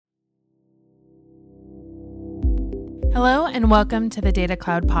Hello and welcome to the Data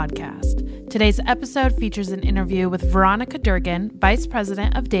Cloud Podcast. Today's episode features an interview with Veronica Durgin, Vice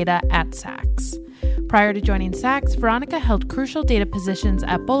President of Data at Saks. Prior to joining Saks, Veronica held crucial data positions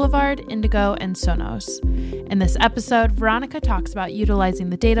at Boulevard, Indigo, and Sonos. In this episode, Veronica talks about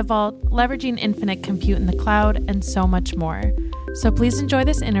utilizing the Data Vault, leveraging infinite compute in the cloud, and so much more. So please enjoy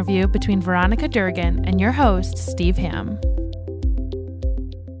this interview between Veronica Durgin and your host, Steve Ham.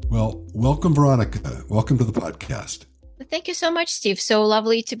 Well, welcome, Veronica. Welcome to the podcast. Thank you so much, Steve. So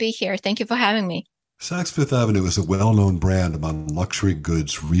lovely to be here. Thank you for having me. Saks Fifth Avenue is a well-known brand among luxury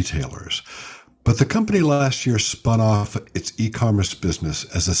goods retailers. But the company last year spun off its e-commerce business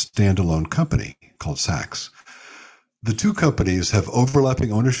as a standalone company called Saks. The two companies have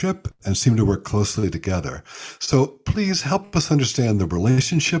overlapping ownership and seem to work closely together. So please help us understand the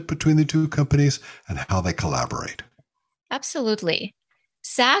relationship between the two companies and how they collaborate. Absolutely.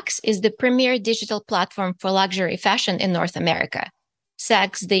 Saks is the premier digital platform for luxury fashion in North America.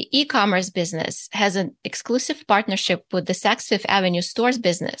 Saks, the e-commerce business, has an exclusive partnership with the Saks Fifth Avenue stores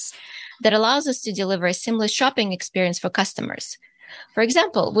business that allows us to deliver a seamless shopping experience for customers. For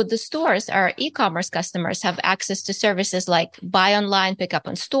example, with the stores, our e-commerce customers have access to services like buy online, pick up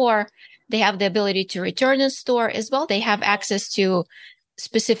in store. They have the ability to return in store as well. They have access to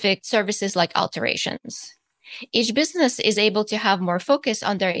specific services like alterations. Each business is able to have more focus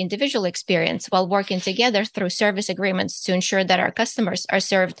on their individual experience while working together through service agreements to ensure that our customers are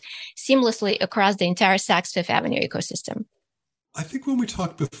served seamlessly across the entire Saks Fifth Avenue ecosystem. I think when we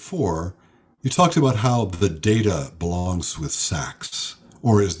talked before, you talked about how the data belongs with Saks,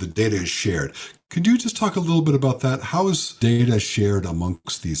 or as the data is shared. Could you just talk a little bit about that? How is data shared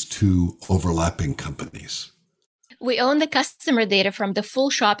amongst these two overlapping companies? We own the customer data from the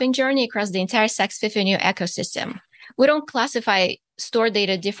full shopping journey across the entire Saks Fifth Avenue ecosystem. We don't classify store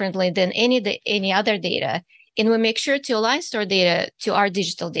data differently than any other data, and we make sure to align store data to our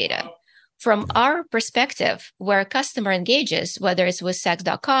digital data. From our perspective, where a customer engages, whether it's with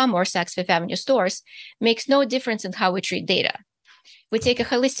Saks.com or Saks Fifth Avenue stores, makes no difference in how we treat data. We take a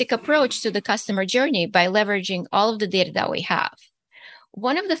holistic approach to the customer journey by leveraging all of the data that we have.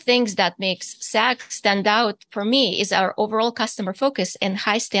 One of the things that makes Saks stand out for me is our overall customer focus and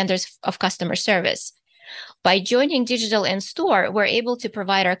high standards of customer service. By joining digital and store, we're able to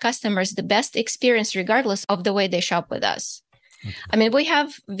provide our customers the best experience regardless of the way they shop with us. I mean, we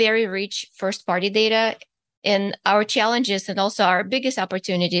have very rich first-party data, and our challenges and also our biggest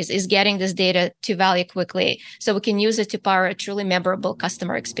opportunities is getting this data to value quickly so we can use it to power a truly memorable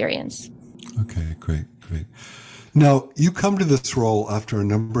customer experience. Okay, great. Now, you come to this role after a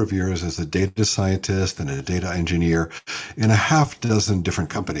number of years as a data scientist and a data engineer in a half dozen different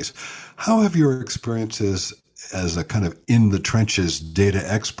companies. How have your experiences as a kind of in-the-trenches data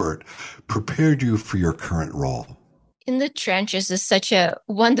expert prepared you for your current role? In the trenches is such a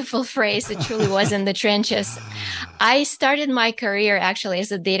wonderful phrase. It truly was in the trenches. I started my career actually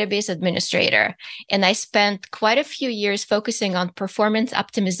as a database administrator, and I spent quite a few years focusing on performance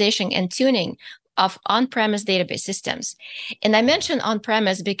optimization and tuning of on-premise database systems. And I mention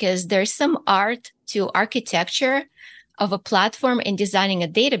on-premise because there's some art to architecture of a platform and designing a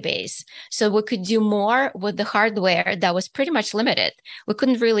database. So we could do more with the hardware that was pretty much limited. We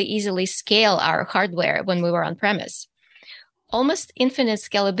couldn't really easily scale our hardware when we were on-premise. Almost infinite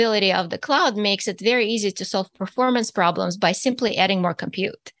scalability of the cloud makes it very easy to solve performance problems by simply adding more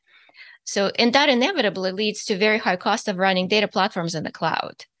compute. And that inevitably leads to very high cost of running data platforms in the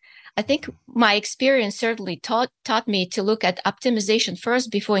cloud. I think my experience certainly taught me to look at optimization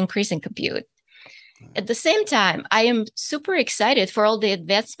first before increasing compute. At the same time, I am super excited for all the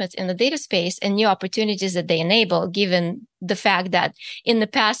advancements in the data space and new opportunities that they enable, given the fact that in the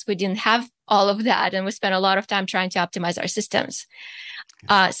past we didn't have all of that and we spent a lot of time trying to optimize our systems.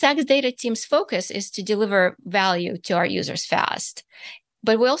 Saks data team's focus is to deliver value to our users fast.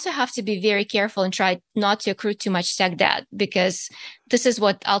 But we also have to be very careful and try not to accrue too much tech debt, because this is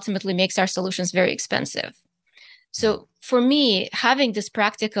what ultimately makes our solutions very expensive. So for me, having this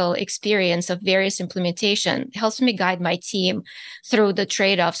practical experience of various implementation helps me guide my team through the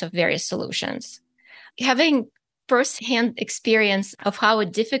trade-offs of various solutions. Having first-hand experience of how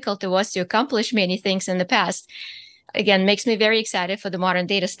difficult it was to accomplish many things in the past, again, makes me very excited for the modern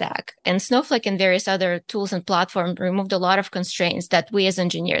data stack. And Snowflake and various other tools and platforms removed a lot of constraints that we as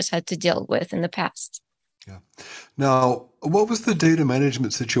engineers had to deal with in the past. Yeah. Now, what was the data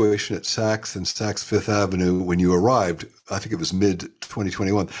management situation at Saks and Saks Fifth Avenue when you arrived? I think it was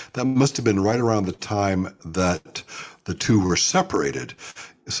mid-2021. That must have been right around the time that the two were separated.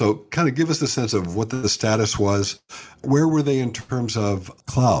 So kind of give us a sense of what the status was. Where were they in terms of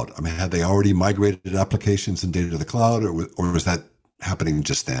cloud? I mean, had they already migrated applications and data to the cloud, or was that happening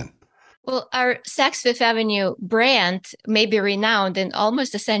just then? Well, our Saks Fifth Avenue brand may be renowned and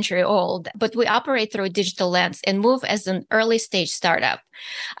almost a century old, but we operate through a digital lens and move as an early stage startup.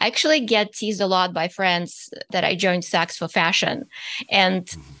 I actually get teased a lot by friends that I joined Saks for fashion and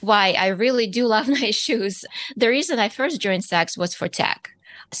why I really do love nice shoes. The reason I first joined Saks was for tech.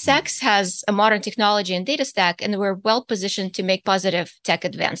 Saks has a modern technology and data stack, and we're well positioned to make positive tech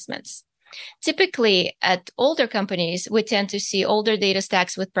advancements. Typically, at older companies, we tend to see older data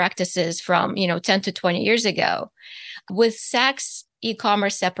stacks with practices from 10 to 20 years ago. With Saks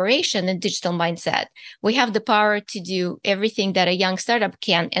e-commerce separation and digital mindset, we have the power to do everything that a young startup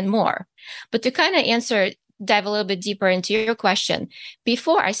can and more. But to kind of dive a little bit deeper into your question,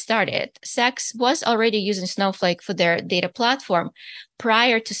 before I started, Saks was already using Snowflake for their data platform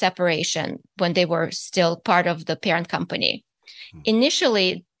prior to separation when they were still part of the parent company.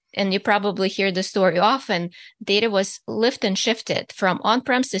 Initially, and you probably hear the story often, data was lift and shifted from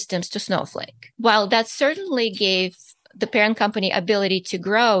on-prem systems to Snowflake. While that certainly gave the parent company ability to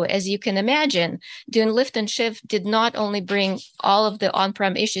grow, as you can imagine, doing lift and shift did not only bring all of the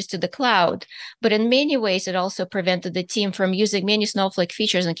on-prem issues to the cloud, but in many ways, it also prevented the team from using many Snowflake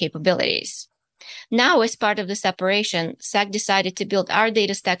features and capabilities. Now, as part of the separation, SAC decided to build our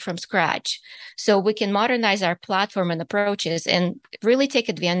data stack from scratch so we can modernize our platform and approaches and really take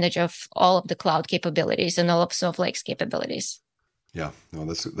advantage of all of the cloud capabilities and all of Snowflake's capabilities. Yeah, no,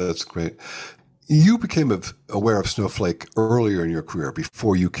 that's great. You became aware of Snowflake earlier in your career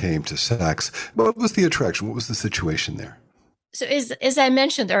before you came to Saks. What was the attraction? What was the situation there? So as I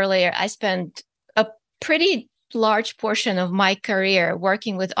mentioned earlier, I spent a pretty large portion of my career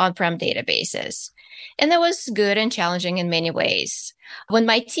working with on-prem databases. And that was good and challenging in many ways. When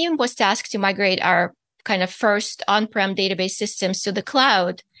my team was tasked to migrate our kind of first on-prem database systems to the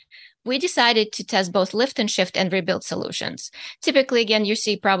cloud, we decided to test both lift and shift and rebuild solutions. Typically, again, you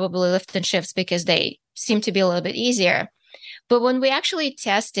see probably lift and shifts because they seem to be a little bit easier. But when we actually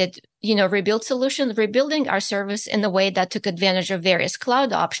tested, rebuild solutions, rebuilding our service in a way that took advantage of various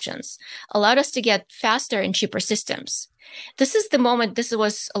cloud options allowed us to get faster and cheaper systems. This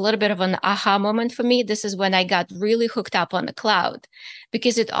was a little bit of an aha moment for me. This is when I got really hooked up on the cloud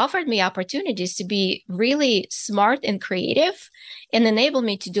because it offered me opportunities to be really smart and creative and enabled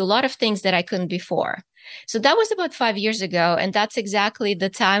me to do a lot of things that I couldn't before. So that was about 5 years ago. And that's exactly the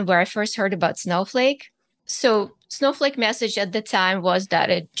time where I first heard about Snowflake. So Snowflake message at the time was that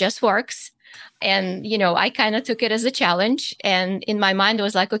it just works. And, I kind of took it as a challenge. And in my mind, I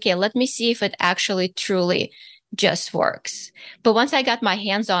was like, okay, let me see if it actually truly just works. But once I got my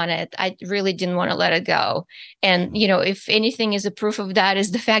hands on it, I really didn't want to let it go. And, if anything is a proof of that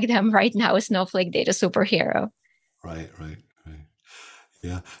is the fact that I'm right now a Snowflake data superhero. Right.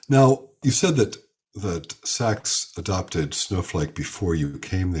 Yeah. Now, you said that Saks adopted Snowflake before you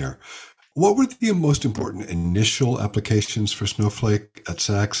came there. What were the most important initial applications for Snowflake at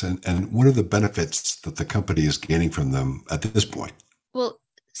Saks, and what are the benefits that the company is gaining from them at this point? Well,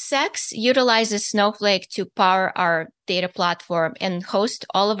 Saks utilizes Snowflake to power our data platform and host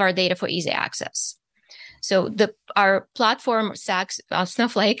all of our data for easy access. So our platform, Saks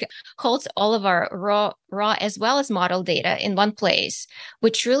Snowflake, holds all of our raw as well as model data in one place,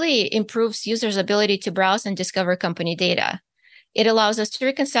 which really improves users' ability to browse and discover company data. It allows us to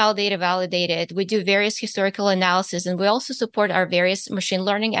reconcile data, validate it. We do various historical analysis, and we also support our various machine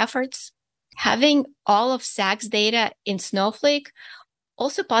learning efforts. Having all of Saks data in Snowflake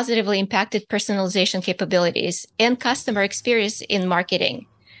also positively impacted personalization capabilities and customer experience in marketing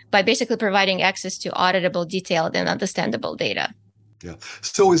by basically providing access to auditable, detailed, and understandable data. Yeah.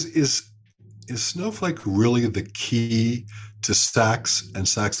 So is Snowflake really the key to Saks and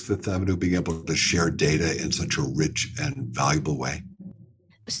Saks Fifth Avenue being able to share data in such a rich and valuable way?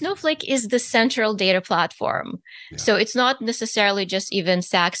 Snowflake is the central data platform. Yeah. So it's not necessarily just even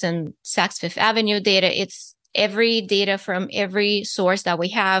Saks and Saks Fifth Avenue data. It's every data from every source that we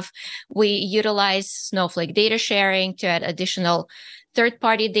have. We utilize Snowflake data sharing to add additional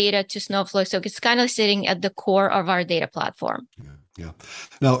third-party data to Snowflake. So it's kind of sitting at the core of our data platform. Yeah.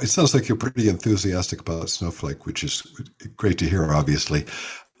 Now, it sounds like you're pretty enthusiastic about Snowflake, which is great to hear, obviously.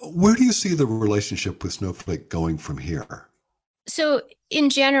 Where do you see the relationship with Snowflake going from here? So in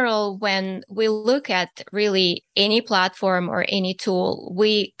general, when we look at really any platform or any tool,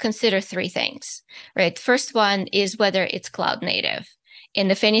 we consider three things, right? First one is whether it's cloud native.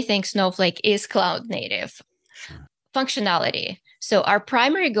 And if anything, Snowflake is cloud native. Sure. Functionality. So our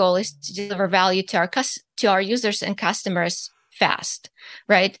primary goal is to deliver value to our users and customers fast,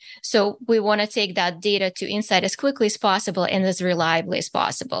 right? So we want to take that data to insight as quickly as possible and as reliably as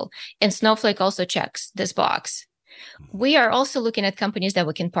possible. And Snowflake also checks this box. We are also looking at companies that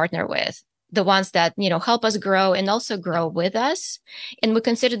we can partner with, the ones that, help us grow and also grow with us. And we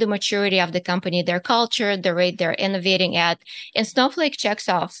consider the maturity of the company, their culture, the rate they're innovating at. And Snowflake checks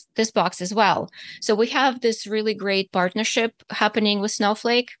off this box as well. So we have this really great partnership happening with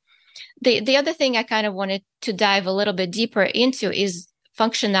Snowflake. The other thing I kind of wanted to dive a little bit deeper into is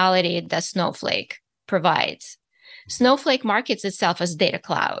functionality that Snowflake provides. Snowflake markets itself as data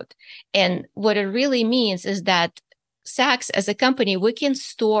cloud. And what it really means is that Saks as a company, we can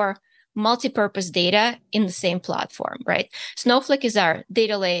store multi-purpose data in the same platform, right? Snowflake is our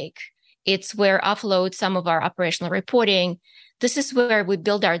data lake. It's where we offload some of our operational reporting. This is where we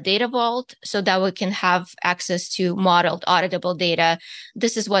build our data vault so that we can have access to modeled, auditable data.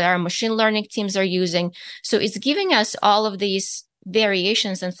 This is what our machine learning teams are using. So it's giving us all of these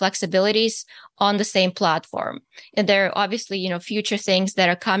variations and flexibilities on the same platform. And there are obviously, future things that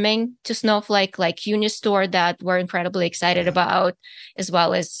are coming to Snowflake, like Unistore, that we're incredibly excited about, as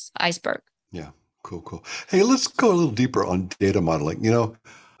well as Iceberg. Yeah, cool. Hey, let's go a little deeper on data modeling.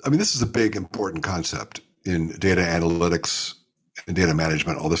 This is a big, important concept in data analytics and data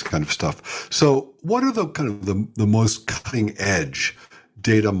management, all this kind of stuff. So what are the kind of the most cutting edge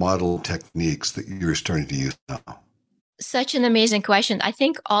data model techniques that you're starting to use now? Such an amazing question. I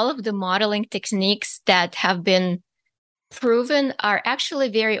think all of the modeling techniques that have been proven are actually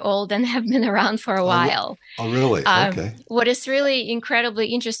very old and have been around for a while. Oh, really? Okay. What is really incredibly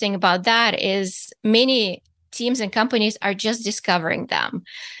interesting about that is many teams and companies are just discovering them.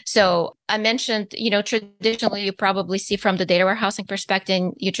 So I mentioned, traditionally you probably see from the data warehousing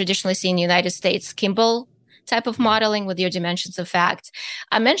perspective, you traditionally see in the United States, Kimball type of modeling with your dimensions of fact.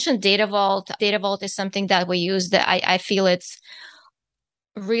 I mentioned Data Vault. Data Vault is something that we use that I feel it's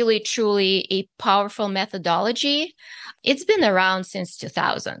really, truly a powerful methodology. It's been around since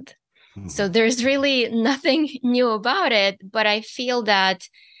 2000. Mm-hmm. So there's really nothing new about it, but I feel that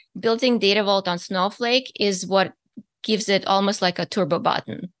building Data Vault on Snowflake is what gives it almost like a turbo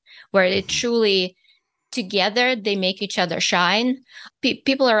button, where it truly together, they make each other shine.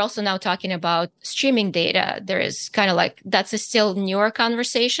 People are also now talking about streaming data. There is kind of like, that's a still newer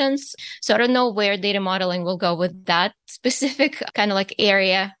conversations. So I don't know where data modeling will go with that specific kind of like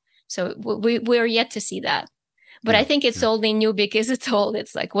area. So we're yet to see that. But I think it's only new because it's old.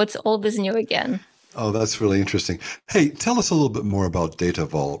 It's like, what's old is new again. Oh, that's really interesting. Hey, tell us a little bit more about Data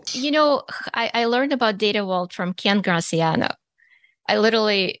Vault. I learned about Data Vault from Ken Graciano. I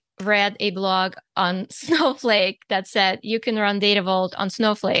literally read a blog on Snowflake that said you can run Data Vault on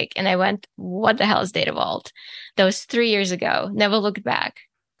Snowflake. And I went, what the hell is Data Vault? That was 3 years ago. Never looked back.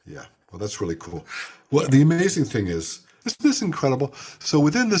 Yeah. Well, that's really cool. Well, the amazing thing is, isn't this incredible? So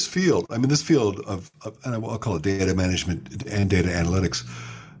within this field, this field of and I'll call it data management and data analytics,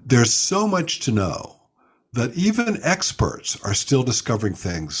 there's so much to know that even experts are still discovering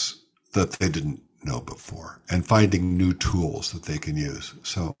things that they didn't know before and finding new tools that they can use.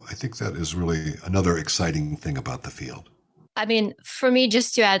 So I think that is really another exciting thing about the field. For me,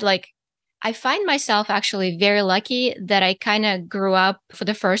 just to add, I find myself actually very lucky that I kind of grew up for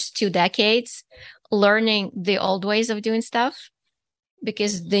the first 2 decades learning the old ways of doing stuff,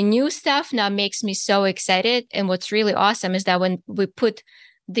 because the new stuff now makes me so excited. And what's really awesome is that when we put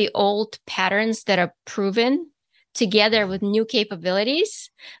the old patterns that are proven together with new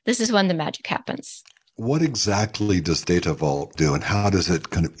capabilities, this is when the magic happens. What exactly does Data Vault do, and how does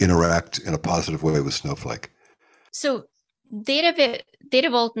it kind of interact in a positive way with Snowflake? So Data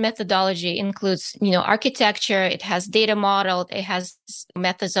Vault methodology includes, architecture. It has data modeled. It has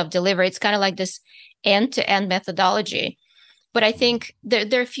methods of delivery. It's kind of like this end-to-end methodology. But I think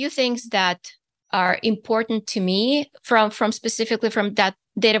there are a few things that are important to me from specifically from that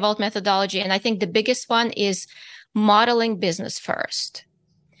Data Vault methodology. And I think the biggest one is modeling business first.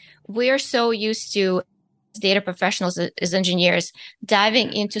 We are so used to data professionals as engineers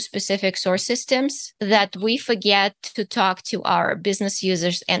diving into specific source systems that we forget to talk to our business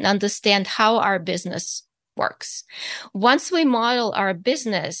users and understand how our business works. Once we model our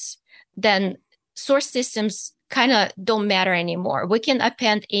business, then source systems kind of don't matter anymore. We can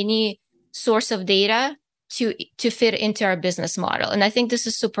append any source of data to fit into our business model. And I think this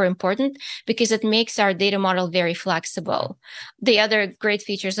is super important because it makes our data model very flexible. The other great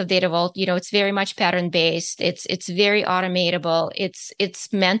features of Data Vault, it's very much pattern-based. It's very automatable.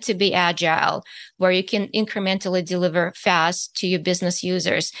 It's meant to be agile, where you can incrementally deliver fast to your business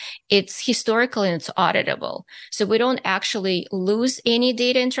users. It's historical and it's auditable. So we don't actually lose any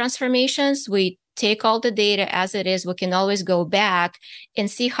data in transformations. We take all the data as it is. We can always go back and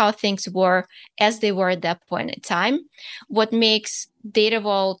see how things were as they were at that point in time. What makes Data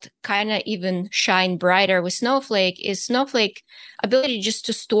Vault kind of even shine brighter with Snowflake is Snowflake ability just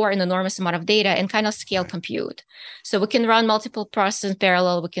to store an enormous amount of data and kind of scale compute. So we can run multiple processes in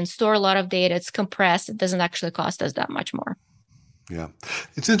parallel. We can store a lot of data. It's compressed. It doesn't actually cost us that much more. Yeah.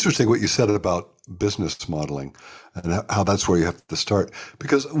 It's interesting what you said about business modeling and how that's where you have to start.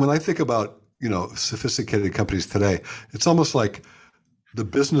 Because when I think about, sophisticated companies today, it's almost like the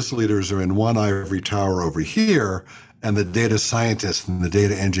business leaders are in one ivory tower over here, and the data scientists and the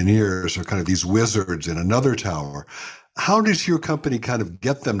data engineers are kind of these wizards in another tower. How does your company kind of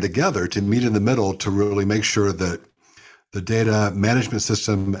get them together to meet in the middle to really make sure that the data management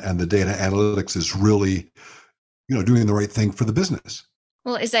system and the data analytics is really doing the right thing for the business?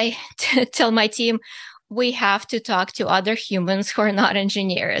 Well, as I tell my team, we have to talk to other humans who are not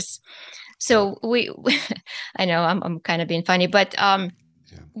engineers. So I know I'm kind of being funny, but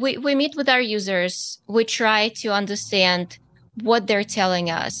we meet with our users. We try to understand what they're telling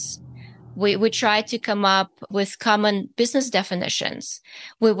us. We try to come up with common business definitions.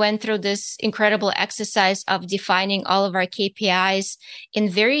 We went through this incredible exercise of defining all of our KPIs in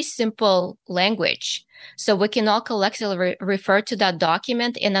very simple language. So we can all collectively refer to that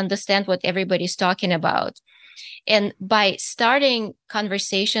document and understand what everybody's talking about. And by starting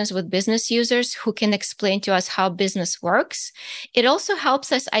conversations with business users who can explain to us how business works, it also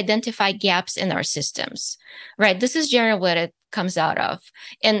helps us identify gaps in our systems, right? This is generally what it comes out of.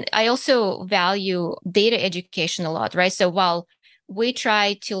 And I also value data education a lot, right? So while we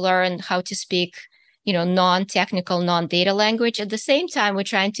try to learn how to speak non-technical, non-data language. At the same time, we're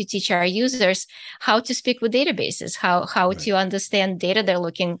trying to teach our users how to speak with databases, how right. to understand data they're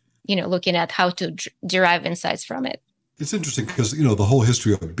looking at, how to derive insights from it. It's interesting because, the whole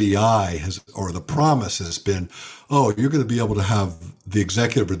history of BI or the promise has been, you're going to be able to have the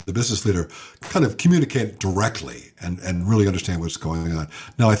executive or the business leader kind of communicate directly and really understand what's going on.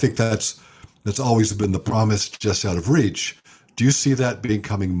 Now, I think that's always been the promise just out of reach. Do you see that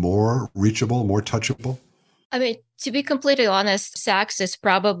becoming more reachable, more touchable? I mean, to be completely honest, Saks is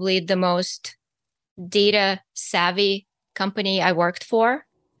probably the most data savvy company I worked for.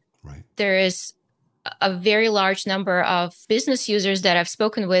 Right. There is a very large number of business users that I've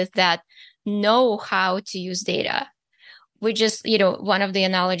spoken with that know how to use data. We just, one of the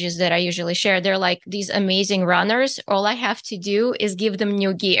analogies that I usually share, they're like these amazing runners. All I have to do is give them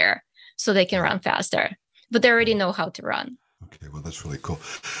new gear so they can run faster, but they already know how to run. Okay, well, that's really cool.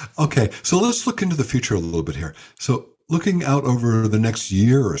 Okay, so let's look into the future a little bit here. So looking out over the next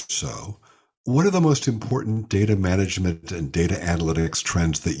year or so, what are the most important data management and data analytics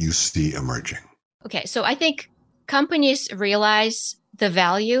trends that you see emerging? Okay, so I think companies realize the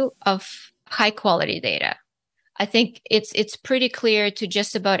value of high quality data. I think it's pretty clear to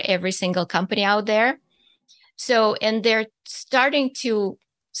just about every single company out there. So, and they're starting to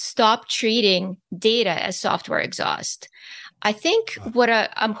stop treating data as software exhaust. I think what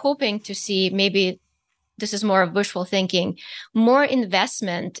I'm hoping to see, maybe this is more of wishful thinking, more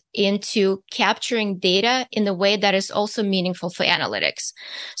investment into capturing data in a way that is also meaningful for analytics.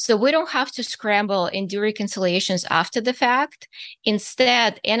 So we don't have to scramble and do reconciliations after the fact.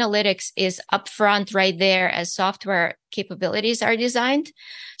 Instead, analytics is upfront right there as software capabilities are designed.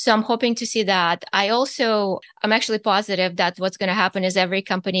 So I'm hoping to see that. I'm actually positive that what's going to happen is every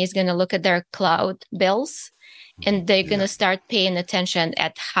company is going to look at their cloud bills and they're going to start paying attention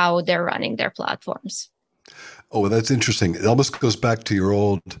at how they're running their platforms. Oh, well, that's interesting. It almost goes back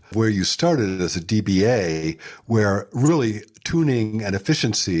to where you started as a DBA, where really tuning and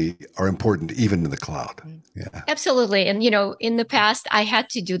efficiency are important even in the cloud. Yeah, absolutely. And, in the past, I had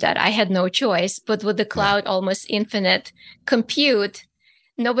to do that. I had no choice. But with the cloud, almost infinite compute,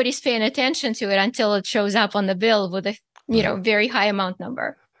 nobody's paying attention to it until it shows up on the bill with a, very high amount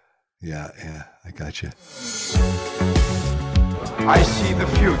number. Yeah, I got you. I see the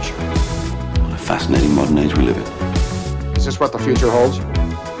future. What a fascinating modern age we live in. Is this what the future holds?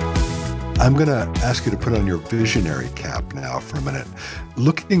 I'm going to ask you to put on your visionary cap now for a minute.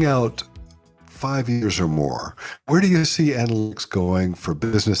 Looking out 5 years or more, where do you see analytics going for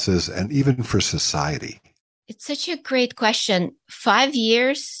businesses and even for society? It's such a great question. 5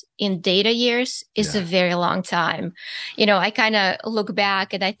 years in data years is a very long time. I kind of look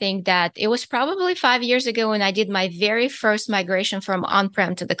back and I think that it was probably 5 years ago when I did my very first migration from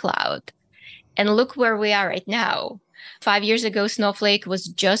on-prem to the cloud. And look where we are right now. 5 years ago, Snowflake was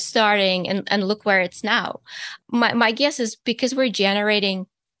just starting and look where it's now. My guess is because we're generating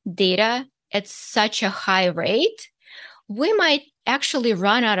data at such a high rate, we might actually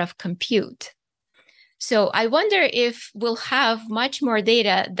run out of compute. So I wonder if we'll have much more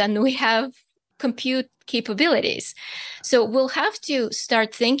data than we have compute capabilities. So we'll have to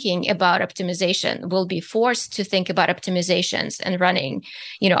start thinking about optimization. We'll be forced to think about optimizations and running,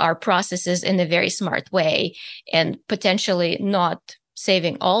 our processes in a very smart way, and potentially not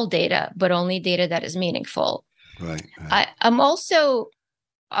saving all data, but only data that is meaningful. Right. I'm also,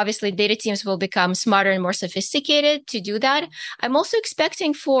 obviously, data teams will become smarter and more sophisticated to do that. I'm also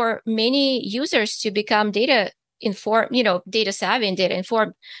expecting for many users to become data savvy and data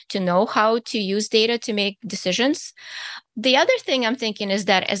informed, to know how to use data to make decisions. The other thing I'm thinking is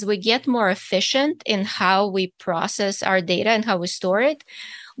that as we get more efficient in how we process our data and how we store it,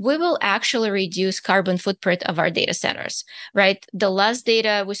 we will actually reduce carbon footprint of our data centers, right? The less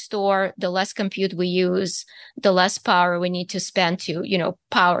data we store, the less compute we use, the less power we need to spend to,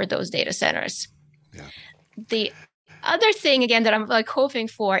 power those data centers. Yeah. The other thing, again, that I'm hoping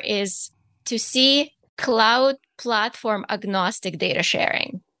for is to see cloud platform agnostic data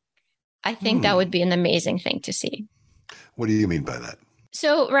sharing. I think that would be an amazing thing to see. What do you mean by that?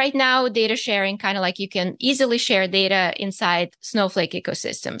 So right now, data sharing, kind of like you can easily share data inside Snowflake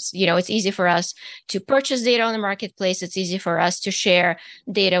ecosystems. It's easy for us to purchase data on the marketplace. It's easy for us to share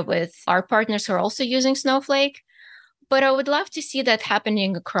data with our partners who are also using Snowflake. But I would love to see that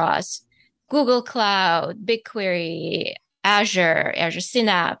happening across Google Cloud, BigQuery, Azure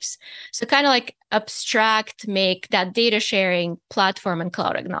Synapse. So kind of like abstract, make that data sharing platform and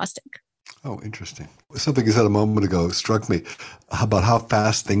cloud agnostic. Oh, interesting. Something you said a moment ago struck me about how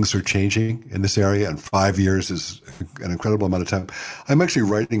fast things are changing in this area, and 5 years is an incredible amount of time. I'm actually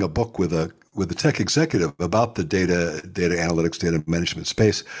writing a book with a tech executive about the data analytics, data management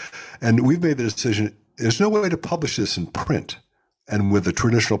space, and we've made the decision there's no way to publish this in print and with a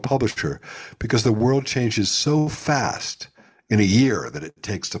traditional publisher, because the world changes so fast in a year that it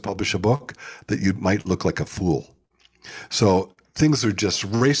takes to publish a book that you might look like a fool. So things are just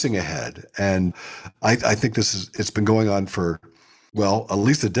racing ahead. And I think it's been going on for, at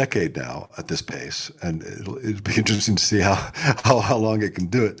least a decade now at this pace. And it'll be interesting to see how long it can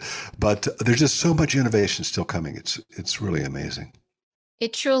do it. But there's just so much innovation still coming. It's really amazing.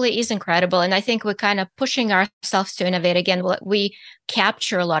 It truly is incredible. And I think we're kind of pushing ourselves to innovate again. We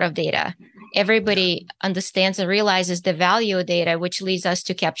capture a lot of data. Everybody understands and realizes the value of data, which leads us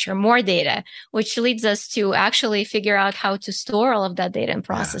to capture more data, which leads us to actually figure out how to store all of that data and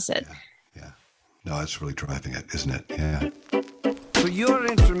process it. Yeah. No, it's really driving it, isn't it? Yeah. For your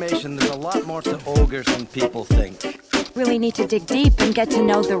information, there's a lot more to ogres than people think. Really need to dig deep and get to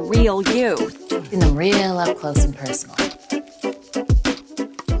know the real you. In the real up close and personal.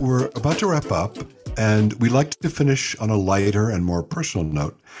 We're about to wrap up, and we like to finish on a lighter and more personal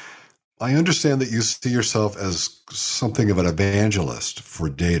note. I understand that you see yourself as something of an evangelist for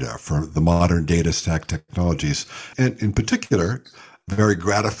data, for the modern data stack technologies, and in particular, very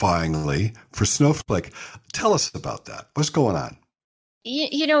gratifyingly, for Snowflake. Tell us about that. What's going on?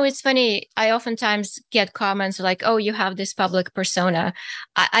 It's funny. I oftentimes get comments like, oh, you have this public persona.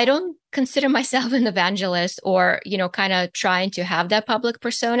 I don't consider myself an evangelist or, kind of trying to have that public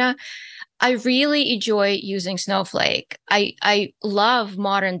persona. I really enjoy using Snowflake. I love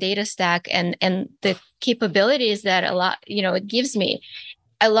modern data stack and the capabilities that it gives me.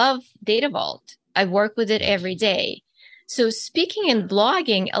 I love Data Vault. I work with it every day. So speaking and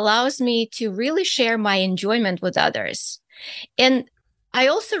blogging allows me to really share my enjoyment with others. And I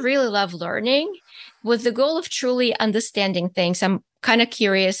also really love learning with the goal of truly understanding things. I'm kind of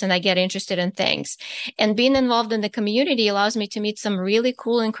curious and I get interested in things. And being involved in the community allows me to meet some really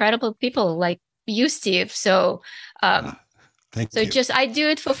cool, incredible people like you, Steve. So, Thank you. I do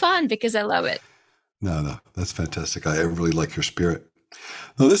it for fun because I love it. No, that's fantastic. I really like your spirit.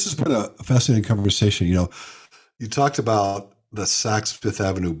 No, this has been a fascinating conversation. You talked about the Saks Fifth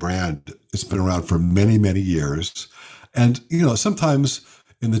Avenue brand. It's been around for many, many years. And, sometimes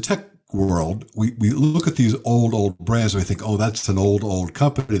in the tech world, we look at these old brands and we think, oh, that's an old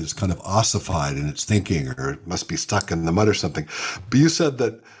company that's kind of ossified in its thinking, or it must be stuck in the mud or something. But you said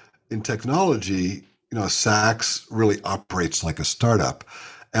that in technology, Saks really operates like a startup.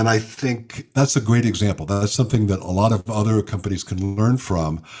 And I think that's a great example. That's something that a lot of other companies can learn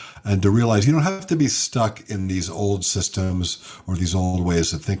from, and to realize you don't have to be stuck in these old systems or these old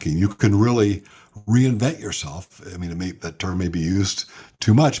ways of thinking. You can really reinvent yourself. I mean, that term may be used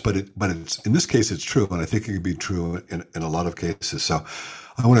too much, but it's in this case it's true, and I think it could be true in a lot of cases. So,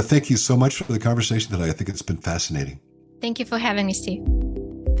 I want to thank you so much for the conversation today. I think it's been fascinating. Thank you for having me, Steve.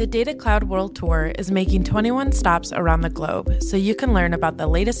 The Data Cloud World Tour is making 21 stops around the globe, so you can learn about the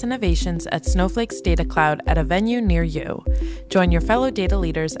latest innovations at Snowflake's Data Cloud at a venue near you. Join your fellow data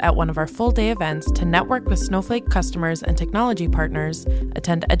leaders at one of our full-day events to network with Snowflake customers and technology partners,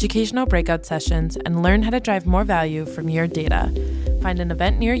 attend educational breakout sessions, and learn how to drive more value from your data. Find an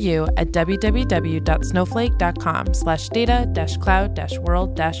event near you at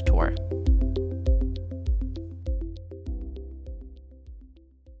www.snowflake.com/data-cloud-world-tour.